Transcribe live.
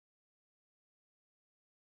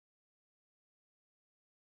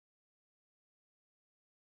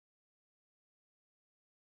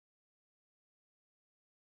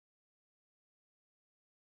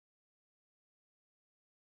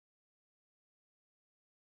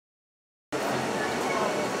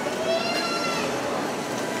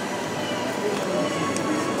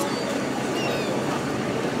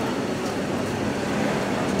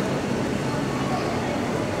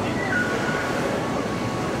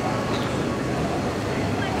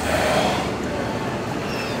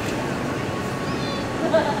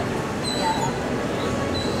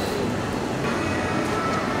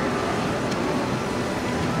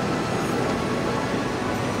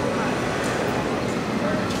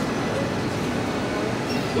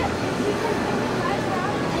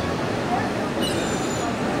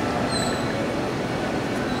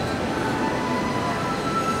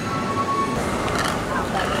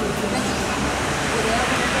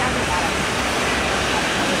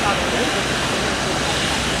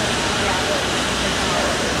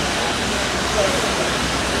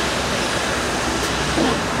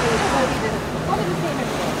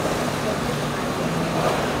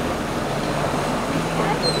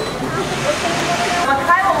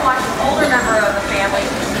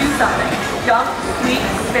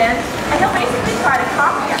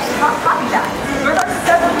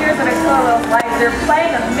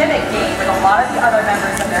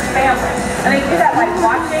their family. And they do that by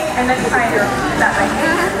watching and then trying to repeat that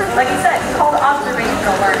behavior. Like you said, it's called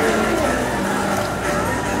observational learning.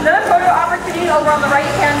 Another photo opportunity over on the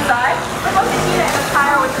right-hand side. We're looking at Tina and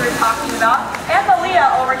Kyle, which we were talking about, and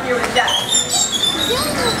Malia over here with Jess.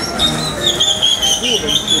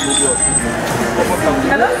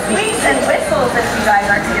 Now those squeaks and whistles that you guys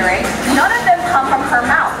are hearing, none of them come from her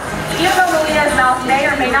mouth. Even though Malia's mouth may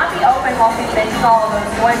or may not be open while she's making all of those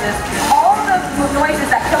noises, all of those noises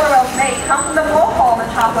that killer whales make come from the blowhole on the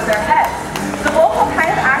top of their head. The blowhole kind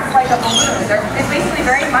of acts like a balloon. It's basically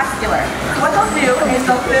very muscular. So what they'll do is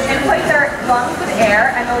they'll inflate their lungs with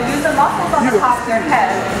air and they'll use the muscles on the top of their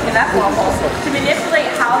head in that blowhole to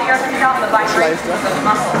manipulate how the air comes out and the vibration of those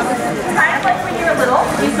muscles. It's kind of like when you were little,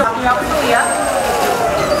 you still talking about with Malia.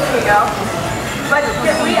 There you go. But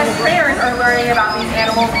we as trainers are learning about these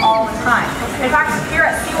animals all the time. In fact, here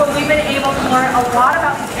at SeaWorld, we've been able to learn a lot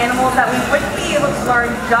about these animals that we wouldn't be able to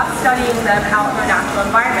learn just studying them out in their natural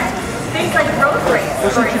environment. Things like growth rates,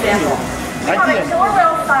 for example. We have a killer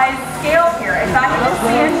whale size scale here. In fact, you can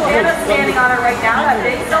see it, Jana's standing on it right now. That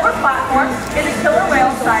big silver platform is a killer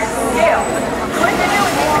whale size scale. So what you do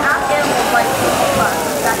is you can ask animals like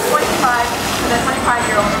that 25 to the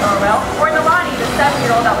 25-year-old killer whale, or Nalani, the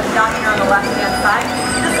 7-year-old that was down here on the left-hand side,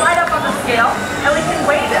 to slide up on the scale, and we can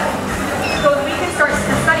weigh them. So we can start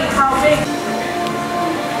to study how big.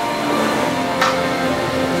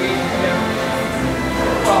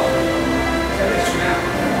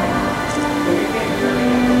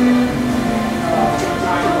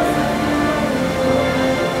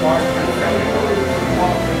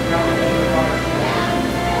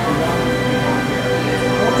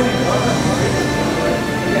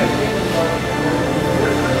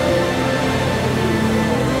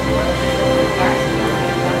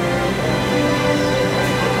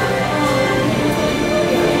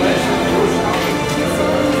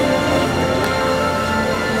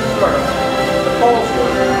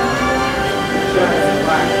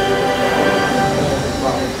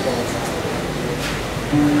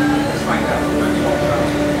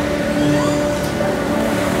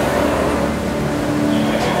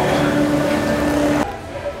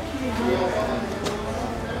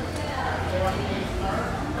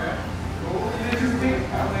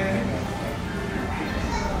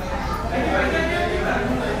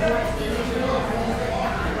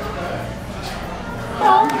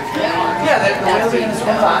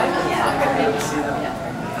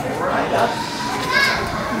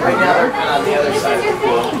 Right now they're kind of on the other side of the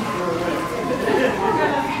pool.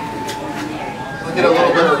 We'll get a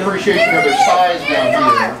little bit of appreciation of their size down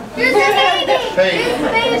here. Hey,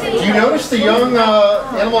 do you notice the young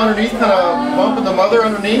animal underneath kind of bumping the mother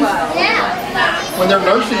underneath? Yeah. When they're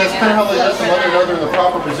nursing, that's kind of how they let the mother know they're in the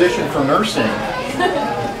proper position for nursing.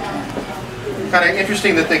 Kind of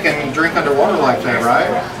interesting that they can drink underwater like that, right?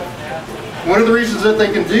 One of the reasons that they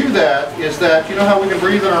can do that is that, you know how we can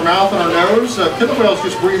breathe in our mouth and our nose? Killer whales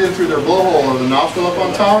just breathe in through their blowhole or the nostril up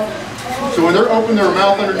on top. So when they're opening their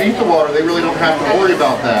mouth underneath the water, they really don't have to worry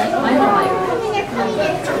about that.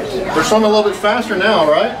 They're swimming a little bit faster now,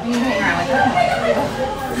 right?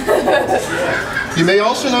 You may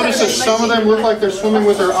also notice that some of them look like they're swimming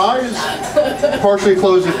with their eyes partially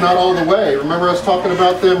closed, if not all the way. Remember us talking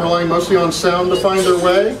about them relying mostly on sound to find their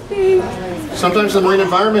way? Sometimes in the marine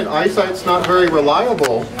environment, eyesight's not very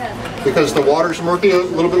reliable because the water's murky, a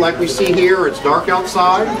little bit like we see here. It's dark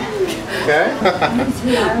outside. Okay?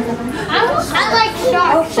 I like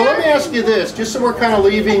sharks. So let me ask you this, just so we're kind of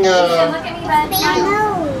leaving,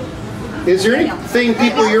 is there anything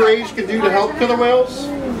people your age can do to help killer whales?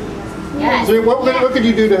 Yes. So what could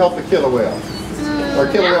you do to help the killer whale? Or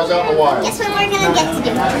killer whales out in the wild? Guess what we're going to get to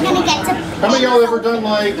do? We're going to get to... How many of y'all ever done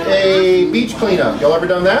like a beach cleanup? Y'all ever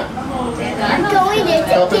done that? I'm going to...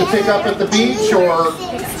 Helping pick up at the beach or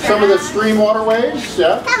some of the stream waterways?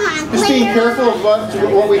 Yeah? Come on, just being careful of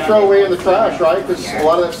what we throw away in the trash, right? Because a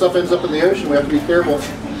lot of that stuff ends up in the ocean. We have to be careful.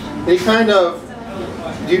 Any kind of...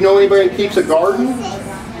 Do you know anybody that keeps a garden?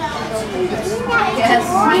 Yes.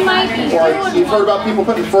 Or you've heard about people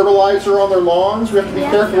putting fertilizer on their lawns? We have to be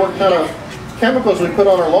careful what kind of chemicals we put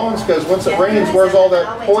on our lawns, because once it rains, where's all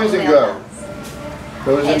that poison go?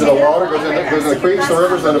 Goes into the water, goes in the creeks, the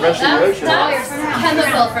rivers, and eventually the ocean. That's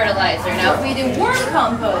chemical fertilizer. Now, if we do worm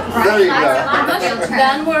compost, there you go.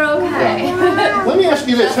 then we're okay. Yeah. Let me ask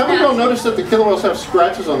you this. How many of y'all noticed that the killer whales have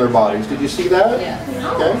scratches on their bodies? Did you see that?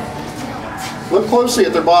 Yeah. Okay. Look closely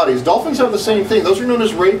at their bodies. Dolphins have the same thing. Those are known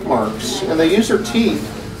as rake marks, and they use their teeth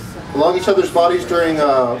along each other's bodies during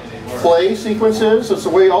play sequences. It's the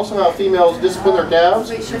way also how females discipline their calves.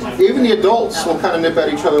 Even the adults will kind of nip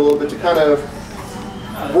at each other a little bit to kind of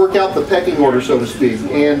work out the pecking order, so to speak.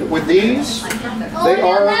 And with these, they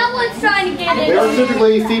are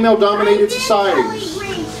typically female-dominated societies.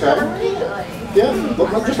 Okay? Yeah,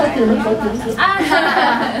 just like humans.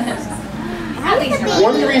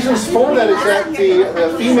 One of the reasons for that is that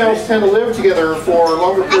the females tend to live together for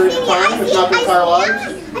longer periods of time, if not their entire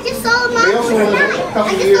lives. I just saw them. They also live a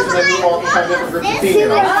couple of years and then move on to find different groups of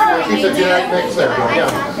females. Keep the genetic mix there. Yeah.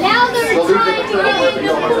 Now they're They'll leave the maternal group and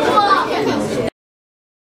go under the